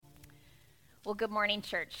Well, good morning,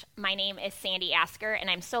 church. My name is Sandy Asker,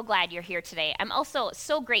 and I'm so glad you're here today. I'm also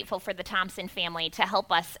so grateful for the Thompson family to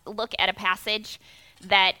help us look at a passage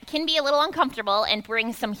that can be a little uncomfortable and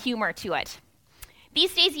bring some humor to it.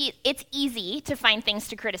 These days, it's easy to find things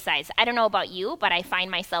to criticize. I don't know about you, but I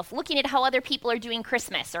find myself looking at how other people are doing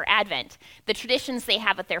Christmas or Advent, the traditions they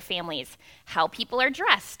have with their families, how people are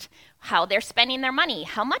dressed, how they're spending their money,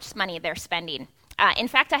 how much money they're spending. In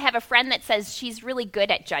fact, I have a friend that says she's really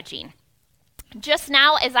good at judging. Just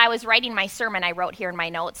now, as I was writing my sermon, I wrote here in my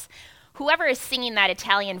notes, whoever is singing that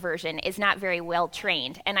Italian version is not very well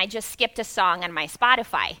trained, and I just skipped a song on my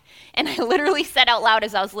Spotify. And I literally said out loud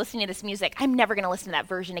as I was listening to this music, I'm never going to listen to that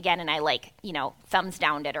version again, and I thumbs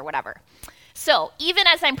downed it or whatever. So even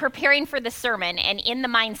as I'm preparing for the sermon and in the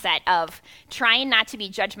mindset of trying not to be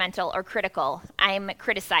judgmental or critical, I'm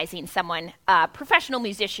criticizing someone, a professional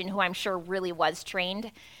musician who I'm sure really was trained.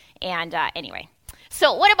 And anyway,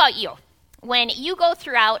 so what about you? When you go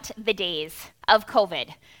throughout the days of COVID,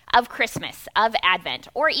 of Christmas, of Advent,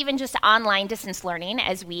 or even just online distance learning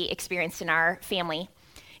as we experienced in our family,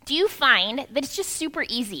 do you find that it's just super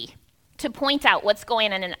easy to point out what's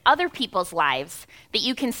going on in other people's lives that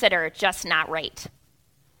you consider just not right?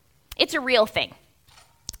 It's a real thing.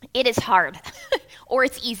 It is hard, or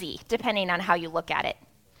it's easy, depending on how you look at it.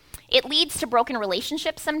 It leads to broken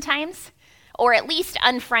relationships sometimes, or at least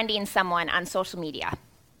unfriending someone on social media.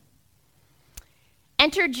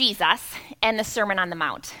 Enter Jesus and the Sermon on the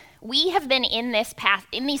Mount. We have been in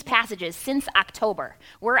these passages since October.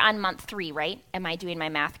 We're on month 3, right? Am I doing my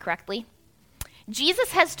math correctly? Jesus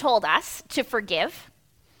has told us to forgive,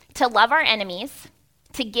 to love our enemies,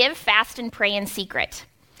 to give, fast, and pray in secret.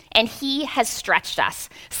 And he has stretched us.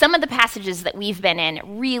 Some of the passages that we've been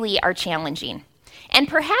in really are challenging. And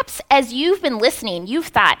perhaps as you've been listening, you've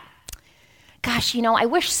thought, gosh, I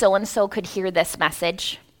wish so-and-so could hear this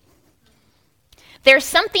message. There's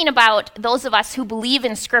something about those of us who believe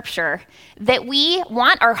in Scripture that we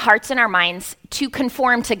want our hearts and our minds to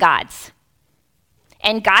conform to God's.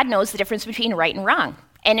 And God knows the difference between right and wrong.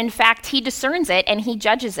 And in fact, he discerns it and he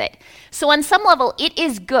judges it. So on some level, it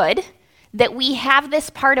is good that we have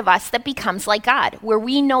this part of us that becomes like God, where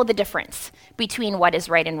we know the difference between what is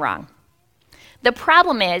right and wrong. The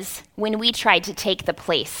problem is when we try to take the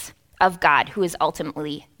place of God, who is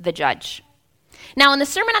ultimately the judge. Now, in the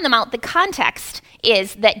Sermon on the Mount, the context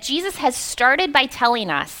is that Jesus has started by telling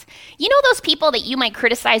us, those people that you might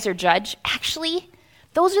criticize or judge, actually,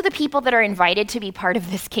 those are the people that are invited to be part of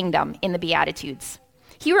this kingdom in the Beatitudes.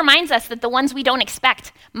 He reminds us that the ones we don't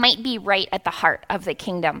expect might be right at the heart of the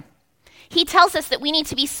kingdom. He tells us that we need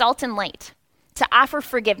to be salt and light, to offer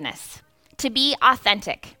forgiveness, to be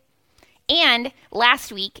authentic, and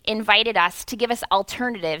last week invited us to give us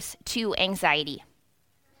alternatives to anxiety.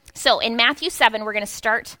 So in Matthew 7, we're going to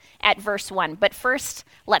start at verse 1. But first,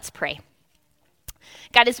 let's pray.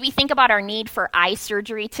 God, as we think about our need for eye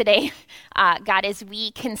surgery today, God, as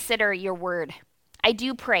we consider your word, I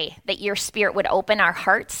do pray that your Spirit would open our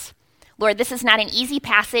hearts. Lord, this is not an easy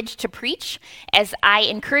passage to preach, as I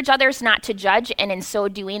encourage others not to judge, and in so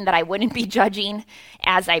doing that I wouldn't be judging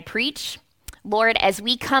as I preach. Lord, as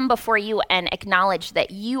we come before you and acknowledge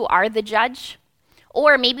that you are the judge,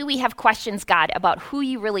 or maybe we have questions, God, about who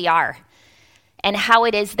you really are and how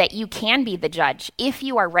it is that you can be the judge if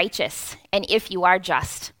you are righteous and if you are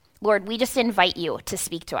just. Lord, we just invite you to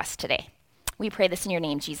speak to us today. We pray this in your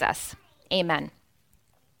name, Jesus. Amen.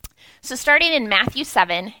 So starting in Matthew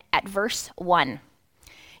 7 at verse 1,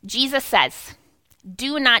 Jesus says,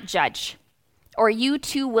 "Do not judge, or you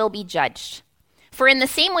too will be judged. For in the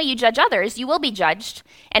same way you judge others, you will be judged,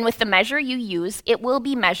 and with the measure you use, it will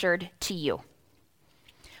be measured to you."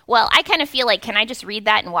 Well, I kind of feel like, can I just read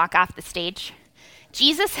that and walk off the stage?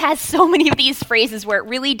 Jesus has so many of these phrases where it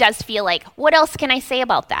really does feel like, what else can I say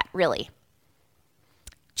about that, really?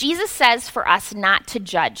 Jesus says for us not to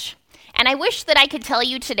judge. And I wish that I could tell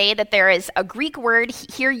you today that there is a Greek word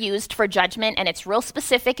here used for judgment, and it's real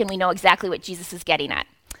specific, and we know exactly what Jesus is getting at.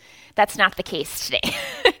 That's not the case today.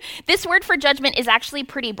 This word for judgment is actually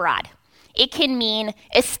pretty broad. It can mean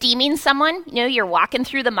esteeming someone. You're walking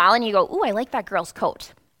through the mall and you go, ooh, I like that girl's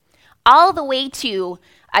coat. All the way to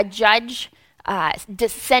a judge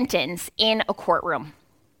sentence in a courtroom.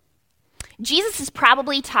 Jesus is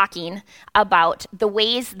probably talking about the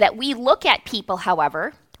ways that we look at people,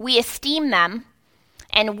 however, we esteem them,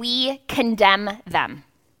 and we condemn them.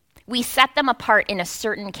 We set them apart in a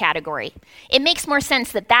certain category. It makes more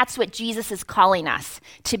sense that that's what Jesus is calling us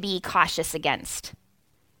to be cautious against.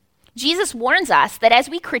 Jesus warns us that as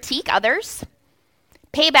we critique others,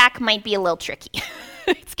 payback might be a little tricky.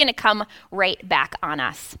 It's going to come right back on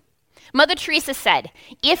us. Mother Teresa said,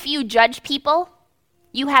 "If you judge people,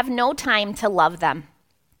 you have no time to love them."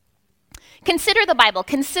 Consider the Bible.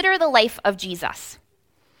 Consider the life of Jesus.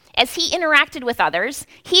 As he interacted with others,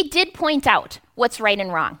 he did point out what's right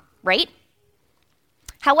and wrong, right?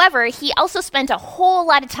 However, he also spent a whole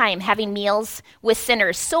lot of time having meals with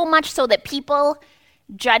sinners, so much so that people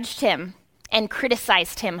judged him and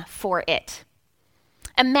criticized him for it.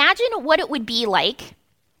 Imagine what it would be like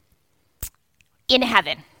in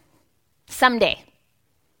heaven someday.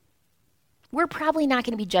 We're probably not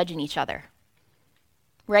going to be judging each other,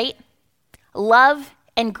 right? Love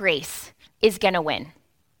and grace is going to win.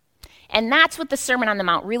 And that's what the Sermon on the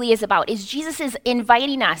Mount really is about, is Jesus is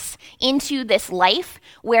inviting us into this life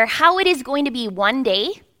where how it is going to be one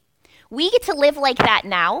day, we get to live like that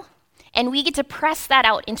now, and we get to press that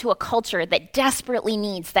out into a culture that desperately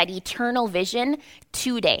needs that eternal vision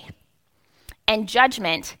today. And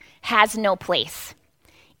judgment has no place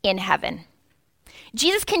in heaven.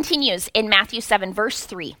 Jesus continues in Matthew 7, verse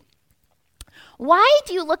 3. "Why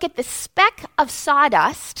do you look at the speck of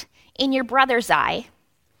sawdust in your brother's eye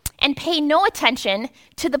and pay no attention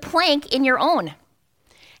to the plank in your own?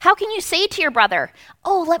 How can you say to your brother,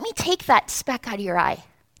 'Oh, let me take that speck out of your eye'?"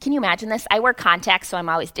 Can you imagine this? I wear contacts, so I'm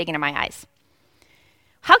always digging in my eyes.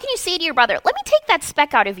 How can you say to your brother, "Let me take that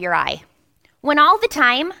speck out of your eye," when all the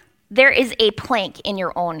time there is a plank in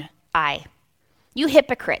your own eye? You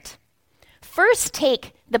hypocrite. First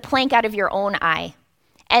take the plank out of your own eye,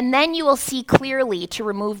 and then you will see clearly to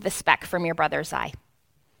remove the speck from your brother's eye.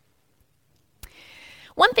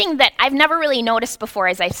 One thing that I've never really noticed before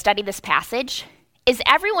as I've studied this passage is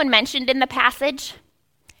everyone mentioned in the passage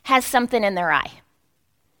has something in their eye.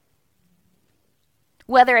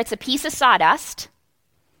 Whether it's a piece of sawdust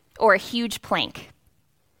or a huge plank.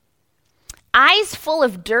 Eyes full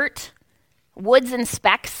of dirt, woods, and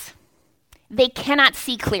specks, they cannot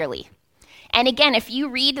see clearly. And again, if you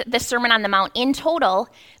read the Sermon on the Mount in total,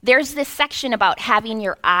 there's this section about having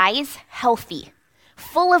your eyes healthy,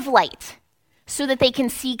 full of light, so that they can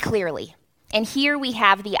see clearly. And here we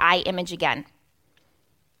have the eye image again.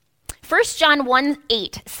 1 John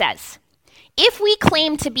 1:8 says, "If we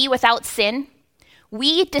claim to be without sin,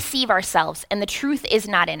 we deceive ourselves, and the truth is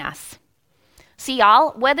not in us." See,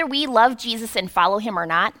 y'all, whether we love Jesus and follow him or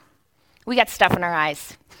not, we got stuff in our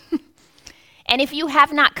eyes. And if you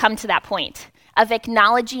have not come to that point of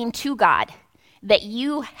acknowledging to God that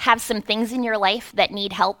you have some things in your life that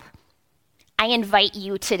need help, I invite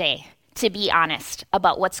you today to be honest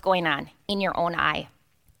about what's going on in your own eye.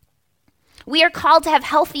 We are called to have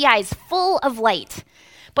healthy eyes full of light.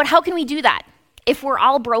 But how can we do that if we're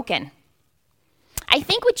all broken? I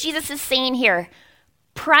think what Jesus is saying here,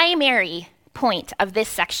 primary point of this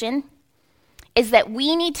section, is that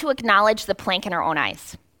we need to acknowledge the plank in our own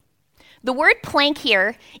eyes. The word plank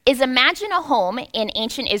here is, imagine a home in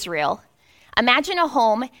ancient Israel. Imagine a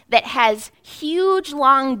home that has huge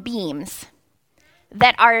long beams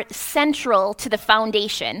that are central to the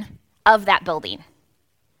foundation of that building.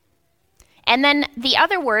 And then the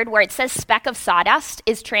other word where it says speck of sawdust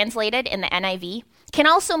is translated in the NIV, can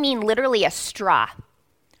also mean literally a straw.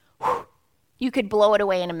 You could blow it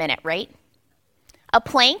away in a minute, right? A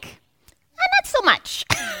plank, not so much.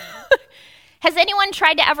 Has anyone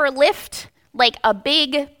tried to ever lift like a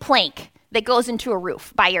big plank that goes into a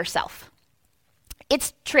roof by yourself?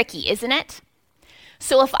 It's tricky, isn't it?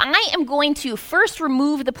 So if I am going to first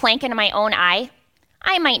remove the plank in my own eye,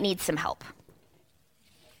 I might need some help.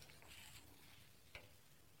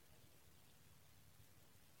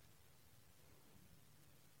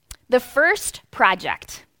 The first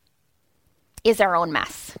project is our own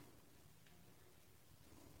mess.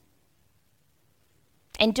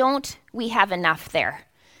 And don't we have enough there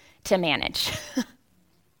to manage?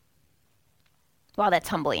 Wow, that's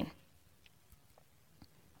humbling.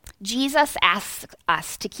 Jesus asks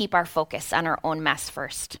us to keep our focus on our own mess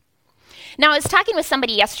first. Now, I was talking with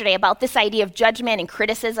somebody yesterday about this idea of judgment and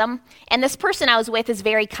criticism, and this person I was with is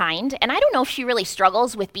very kind, and I don't know if she really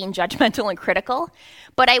struggles with being judgmental and critical,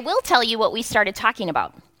 but I will tell you what we started talking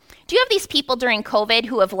about. Do you have these people during COVID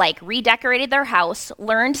who have redecorated their house,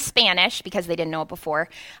 learned Spanish because they didn't know it before?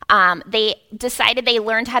 They decided they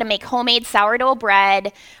learned how to make homemade sourdough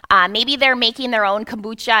bread. Maybe they're making their own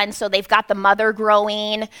kombucha, and so they've got the mother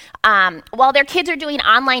growing. While their kids are doing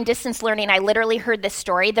online distance learning, I literally heard this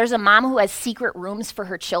story. There's a mom who has secret rooms for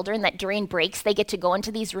her children that during breaks they get to go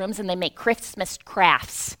into these rooms and they make Christmas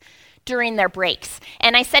crafts during their breaks.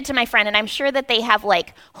 And I said to my friend, and I'm sure that they have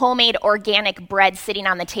homemade organic bread sitting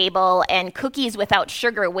on the table and cookies without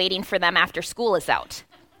sugar waiting for them after school is out.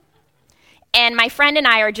 And my friend and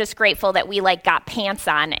I are just grateful that we got pants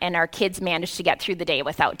on and our kids managed to get through the day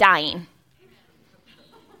without dying.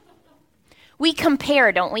 We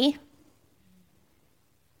compare, don't we?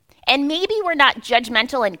 And maybe we're not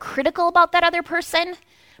judgmental and critical about that other person,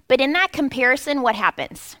 but in that comparison, what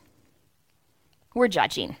happens? We're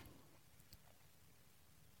judging.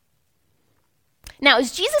 Now,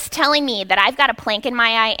 is Jesus telling me that I've got a plank in my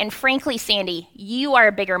eye, and frankly, Sandy, you are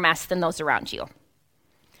a bigger mess than those around you?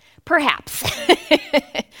 Perhaps.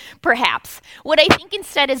 Perhaps. What I think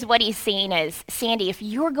instead is what he's saying is, Sandy, if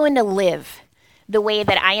you're going to live the way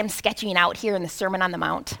that I am sketching out here in the Sermon on the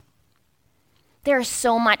Mount, there is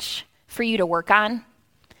so much for you to work on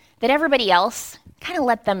that everybody else, kind of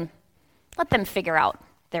let them figure out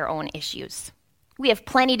their own issues. We have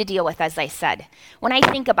plenty to deal with, as I said. When I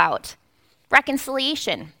think about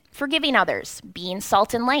reconciliation, forgiving others, being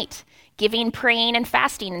salt and light, giving, praying, and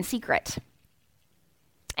fasting in secret,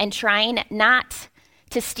 and trying not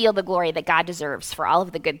to steal the glory that God deserves for all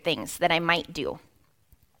of the good things that I might do.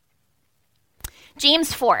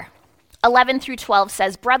 James 4:11 through 12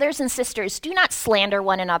 says, "Brothers and sisters, do not slander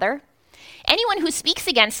one another. Anyone who speaks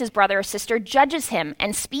against his brother or sister judges him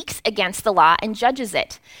and speaks against the law and judges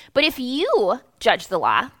it. But if you judge the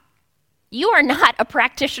law, you are not a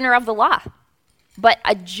practitioner of the law, but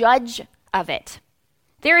a judge of it.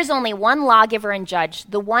 There is only one lawgiver and judge,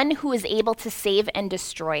 the one who is able to save and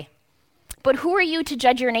destroy. But who are you to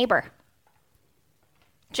judge your neighbor?"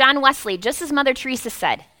 John Wesley, just as Mother Teresa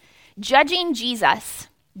said, judging Jesus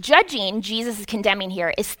is condemning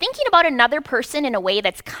here, is thinking about another person in a way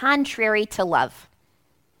that's contrary to love.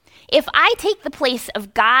 If I take the place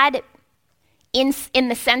of God in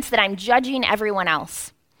the sense that I'm judging everyone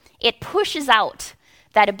else, it pushes out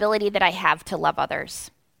that ability that I have to love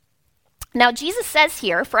others. Now, Jesus says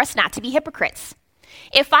here for us not to be hypocrites.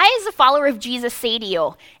 If I, as a follower of Jesus, say to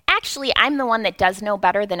you, actually, I'm the one that does know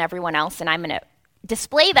better than everyone else, and I'm going to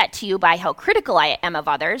display that to you by how critical I am of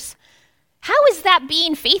others, how is that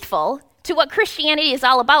being faithful to what Christianity is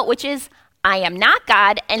all about, which is I am not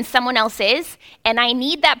God and someone else is, and I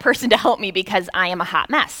need that person to help me because I am a hot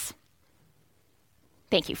mess?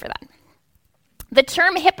 Thank you for that. The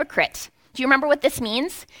term hypocrite, do you remember what this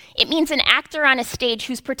means? It means an actor on a stage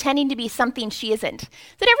who's pretending to be something she isn't.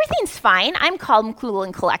 That everything's fine. I'm calm, cool,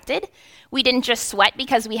 and collected. We didn't just sweat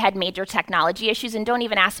because we had major technology issues, and don't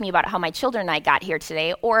even ask me about how my children and I got here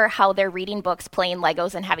today or how they're reading books, playing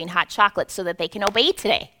Legos, and having hot chocolate so that they can obey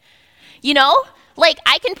today. You know?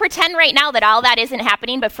 I can pretend right now that all that isn't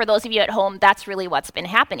happening, but for those of you at home, that's really what's been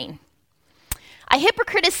happening. A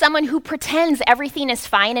hypocrite is someone who pretends everything is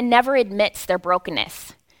fine and never admits their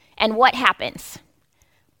brokenness. And what happens?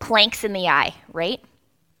 Planks in the eye, right?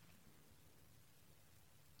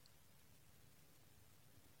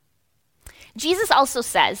 Jesus also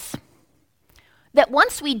says that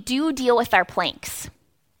once we do deal with our planks,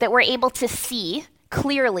 that we're able to see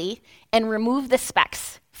clearly and remove the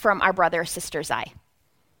specks from our brother or sister's eye.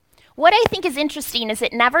 What I think is interesting is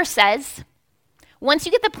it never says, once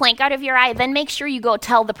you get the plank out of your eye, then make sure you go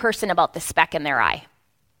tell the person about the speck in their eye.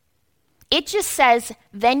 It just says,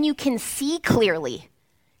 then you can see clearly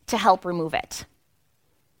to help remove it.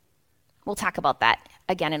 We'll talk about that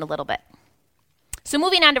again in a little bit. So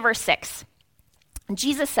moving on to verse 6.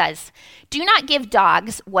 Jesus says, "Do not give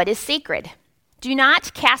dogs what is sacred. Do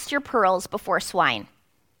not cast your pearls before swine."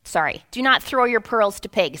 Do not throw your pearls to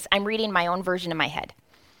pigs. I'm reading my own version in my head.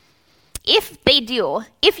 If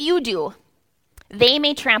you do, they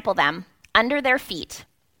may trample them under their feet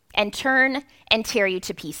and turn and tear you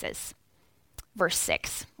to pieces. Verse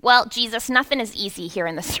 6. Well, Jesus, nothing is easy here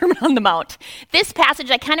in the Sermon on the Mount. This passage,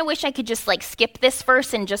 I kind of wish I could just skip this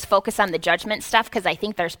verse and just focus on the judgment stuff because I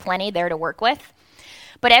think there's plenty there to work with.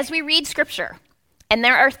 But as we read Scripture, and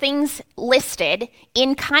there are things listed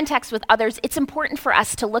in context with others, it's important for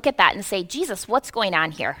us to look at that and say, Jesus, what's going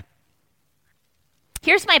on here?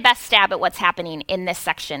 Here's my best stab at what's happening in this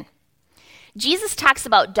section. Jesus talks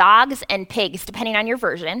about dogs and pigs, depending on your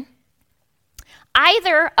version.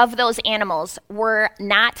 Either of those animals were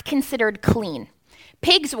not considered clean.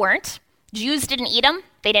 Pigs weren't. Jews didn't eat them.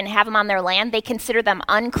 They didn't have them on their land. They considered them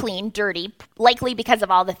unclean, dirty, likely because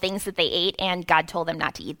of all the things that they ate, and God told them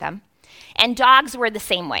not to eat them. And dogs were the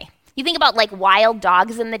same way. You think about wild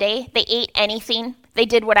dogs in the day. They ate anything. They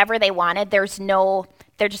did whatever they wanted. They're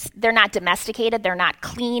not domesticated. They're not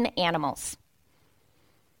clean animals.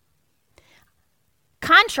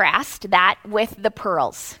 Contrast that with the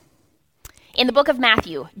pearls. In the book of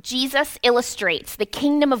Matthew, Jesus illustrates the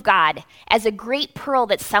kingdom of God as a great pearl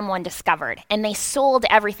that someone discovered, and they sold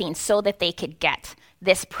everything so that they could get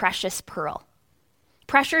this precious pearl.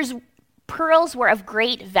 pearls were of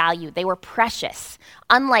great value. They were precious,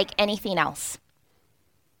 unlike anything else.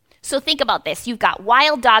 So think about this. You've got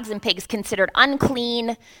wild dogs and pigs considered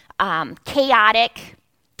unclean, chaotic,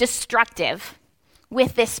 destructive,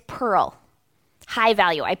 with this pearl, high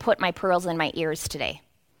value. I put my pearls in my ears today.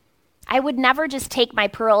 I would never just take my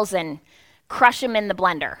pearls and crush them in the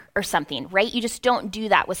blender or something, right? You just don't do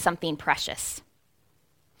that with something precious.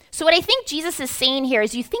 So what I think Jesus is saying here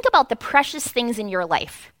is you think about the precious things in your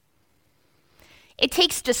life. It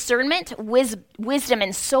takes discernment, wisdom,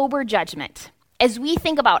 and sober judgment as we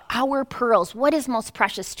think about our pearls, what is most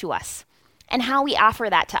precious to us, and how we offer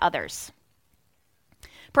that to others.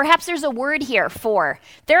 Perhaps there's a word here for,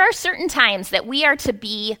 there are certain times that we are to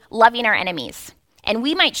be loving our enemies, and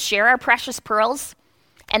we might share our precious pearls,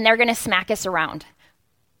 and they're going to smack us around.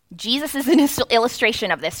 Jesus is an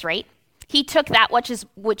illustration of this, right? He took that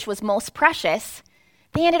which was most precious.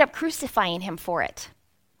 They ended up crucifying him for it.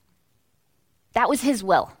 That was his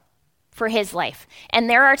will for his life. And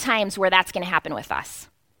there are times where that's going to happen with us.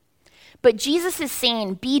 But Jesus is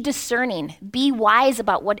saying, be discerning, be wise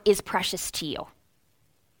about what is precious to you.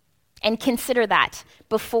 And consider that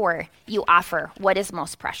before you offer what is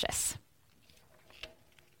most precious.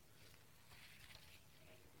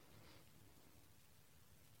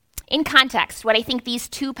 In context, what I think these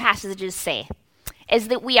two passages say is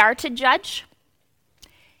that we are to judge,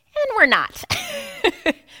 and we're not,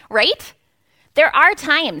 right? There are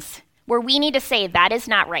times where we need to say that is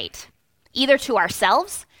not right, either to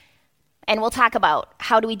ourselves, and we'll talk about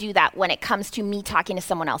how do we do that when it comes to me talking to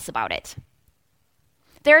someone else about it.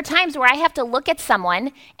 There are times where I have to look at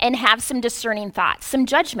someone and have some discerning thoughts, some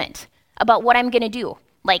judgment about what I'm going to do,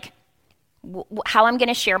 like how I'm going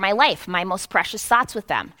to share my life, my most precious thoughts with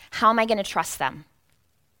them. How am I going to trust them?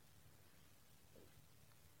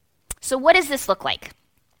 So what does this look like?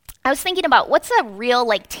 I was thinking about what's a real,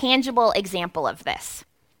 tangible example of this.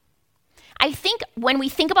 I think when we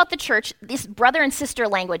think about the church, this brother and sister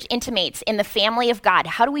language intimates in the family of God,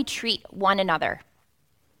 how do we treat one another?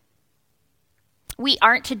 We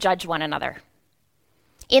aren't to judge one another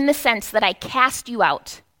in the sense that I cast you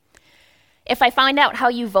out. If I find out how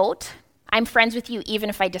you vote, I'm friends with you even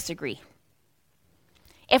if I disagree.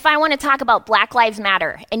 If I want to talk about Black Lives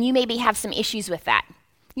Matter and you maybe have some issues with that,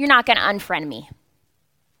 you're not going to unfriend me.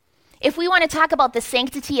 If we want to talk about the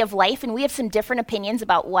sanctity of life and we have some different opinions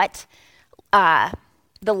about what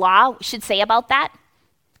the law should say about that,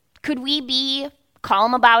 could we be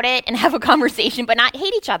calm about it and have a conversation but not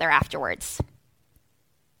hate each other afterwards?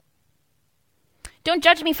 Don't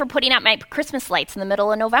judge me for putting out my Christmas lights in the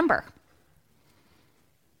middle of November.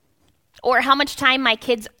 Or how much time my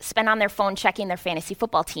kids spend on their phone checking their fantasy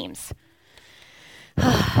football teams.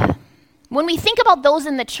 When we think about those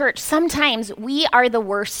in the church, sometimes we are the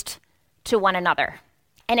worst to one another.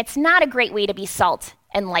 And it's not a great way to be salt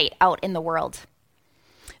and light out in the world.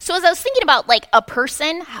 So as I was thinking about a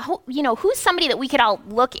person, who's somebody that we could all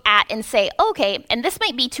look at and say, okay, and this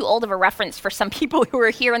might be too old of a reference for some people who are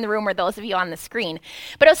here in the room or those of you on the screen,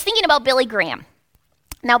 but I was thinking about Billy Graham.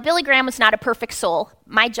 Now, Billy Graham was not a perfect soul.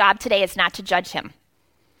 My job today is not to judge him.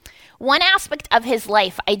 One aspect of his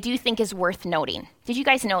life I do think is worth noting. Did you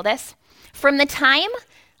guys know this? From the time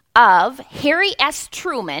of Harry S.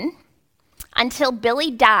 Truman until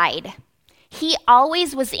Billy died, he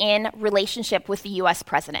always was in relationship with the U.S.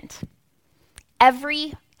 president.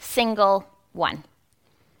 Every single one.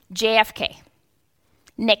 JFK,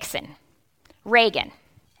 Nixon, Reagan,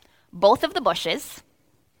 both of the Bushes.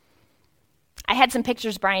 I had some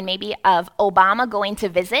pictures, Brian, maybe, of Obama going to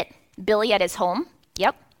visit Billy at his home.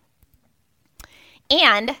 Yep.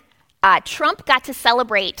 And Trump got to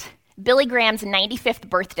celebrate Billy Graham's 95th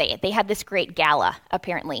birthday. They had this great gala,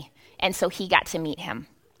 apparently, and so he got to meet him.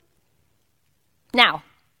 Now,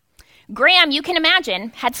 Graham, you can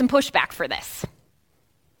imagine, had some pushback for this.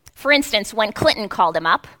 For instance, when Clinton called him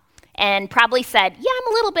up and probably said, yeah,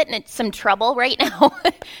 I'm a little bit in some trouble right now.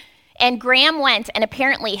 And Graham went and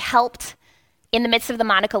apparently helped in the midst of the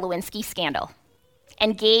Monica Lewinsky scandal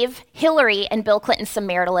and gave Hillary and Bill Clinton some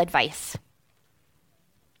marital advice.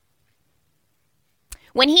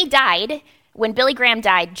 When Billy Graham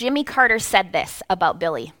died, Jimmy Carter said this about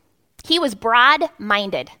Billy. He was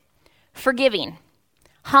broad-minded, forgiving,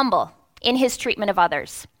 humble in his treatment of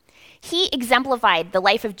others. He exemplified the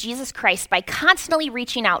life of Jesus Christ by constantly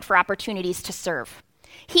reaching out for opportunities to serve.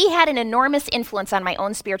 He had an enormous influence on my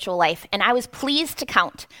own spiritual life, and I was pleased to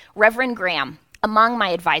count Reverend Graham among my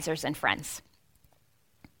advisors and friends.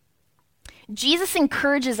 Jesus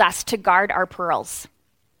encourages us to guard our pearls,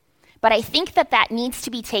 but I think that needs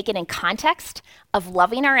to be taken in context of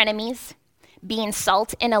loving our enemies, being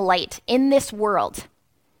salt and a light in this world,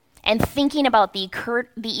 and thinking about the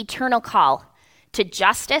eternal call to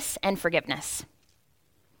justice and forgiveness.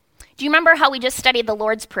 Do you remember how we just studied the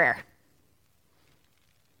Lord's Prayer?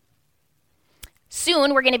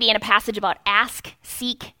 Soon we're going to be in a passage about ask,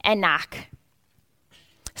 seek, and knock.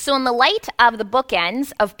 So in the light of the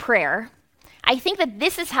bookends of prayer, I think that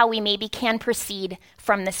this is how we maybe can proceed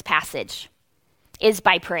from this passage, is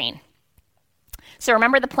by praying. So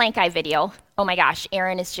remember the plank eye video. Oh my gosh,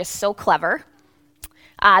 Aaron is just so clever.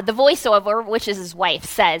 The voiceover, which is his wife,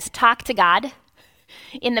 says, talk to God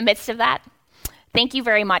in the midst of that. Thank you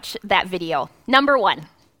very much, that video. Number one,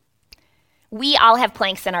 we all have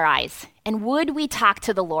planks in our eyes. And would we talk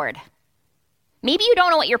to the Lord? Maybe you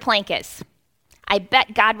don't know what your plank is. I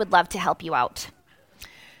bet God would love to help you out.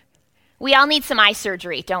 We all need some eye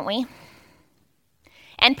surgery, don't we?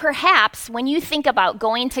 And perhaps when you think about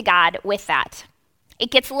going to God with that,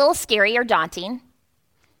 it gets a little scary or daunting.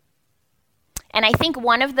 And I think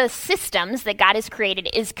one of the systems that God has created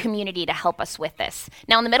is community to help us with this.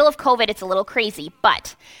 Now, in the middle of COVID, it's a little crazy,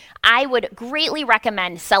 but I would greatly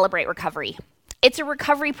recommend Celebrate Recovery. It's a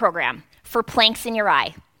recovery program for planks in your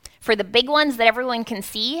eye, for the big ones that everyone can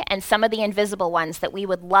see and some of the invisible ones that we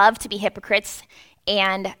would love to be hypocrites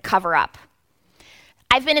and cover up.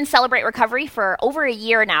 I've been in Celebrate Recovery for over a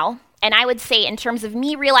year now, and I would say in terms of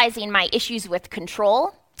me realizing my issues with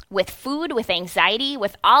control, with food, with anxiety,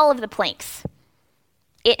 with all of the planks,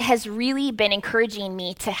 it has really been encouraging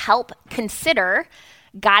me to help consider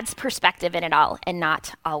God's perspective in it all and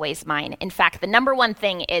not always mine. In fact, the number one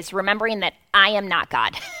thing is remembering that I am not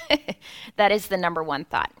God. That is the number one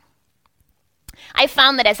thought. I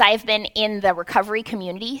found that as I've been in the recovery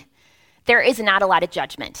community, there is not a lot of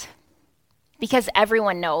judgment because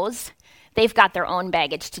everyone knows they've got their own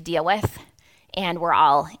baggage to deal with, and we're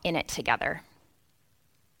all in it together.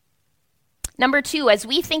 Number two, as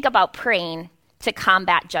we think about praying to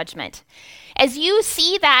combat judgment, as you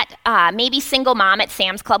see that maybe single mom at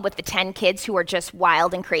Sam's Club with the 10 kids who are just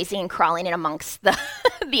wild and crazy and crawling in amongst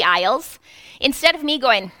the aisles, instead of me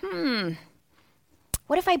going,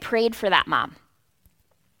 what if I prayed for that mom?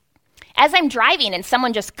 As I'm driving and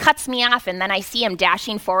someone just cuts me off and then I see him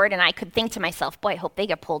dashing forward and I could think to myself, boy, I hope they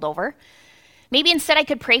get pulled over. Maybe instead I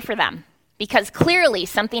could pray for them because clearly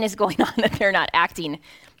something is going on that they're not acting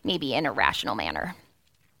maybe in a rational manner.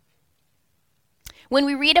 When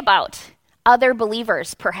we read about other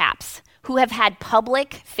believers, perhaps, who have had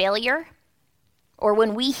public failure, or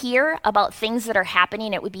when we hear about things that are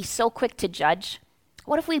happening, it would be so quick to judge.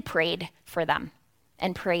 What if we prayed for them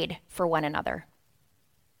and prayed for one another?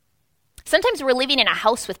 Sometimes we're living in a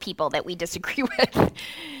house with people that we disagree with,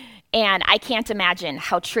 and I can't imagine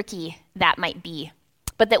how tricky that might be,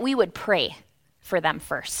 but that we would pray for them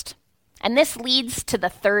first. And this leads to the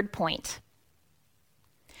third point.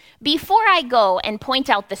 Before I go and point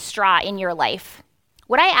out the straw in your life,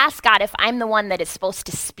 would I ask God if I'm the one that is supposed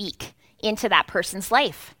to speak into that person's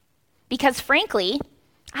life? Because frankly,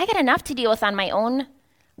 I got enough to deal with on my own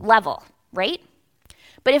level, right?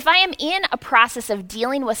 But if I am in a process of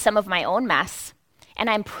dealing with some of my own mess, and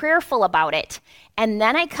I'm prayerful about it, and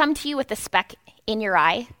then I come to you with a speck in your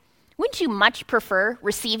eye, wouldn't you much prefer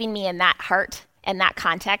receiving me in that heart and that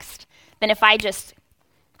context than if I just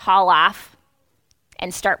haul off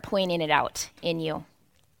and start pointing it out in you?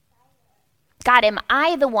 God, am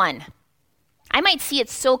I the one? I might see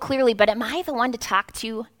it so clearly, but am I the one to talk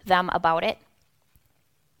to them about it?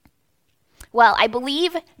 Well, I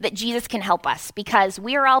believe that Jesus can help us because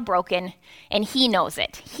we are all broken and he knows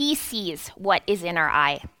it. He sees what is in our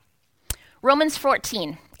eye. Romans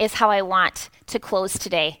 14 is how I want to close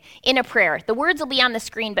today in a prayer. The words will be on the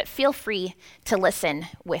screen, but feel free to listen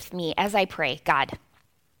with me as I pray. God,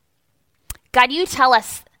 you tell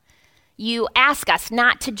us, you ask us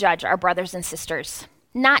not to judge our brothers and sisters,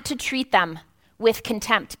 not to treat them with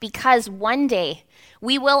contempt, because one day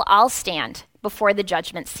we will all stand before the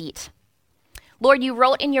judgment seat. Lord, you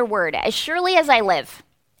wrote in your word, as surely as I live,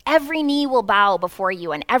 every knee will bow before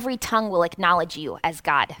you and every tongue will acknowledge you as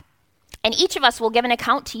God. And each of us will give an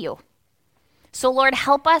account to you. So Lord,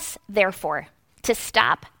 help us, therefore, to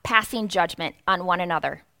stop passing judgment on one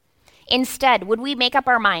another. Instead, would we make up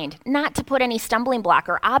our mind not to put any stumbling block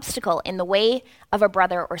or obstacle in the way of a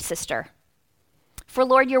brother or sister? For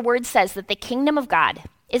Lord, your word says that the kingdom of God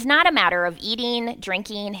is not a matter of eating,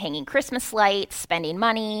 drinking, hanging Christmas lights, spending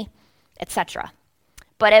money, etc.,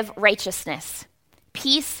 but of righteousness,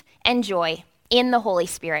 peace, and joy in the Holy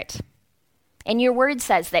Spirit. And your word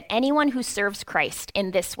says that anyone who serves Christ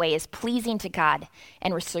in this way is pleasing to God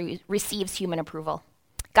and receives human approval.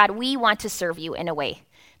 God, we want to serve you in a way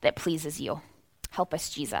that pleases you. Help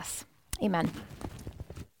us, Jesus. Amen.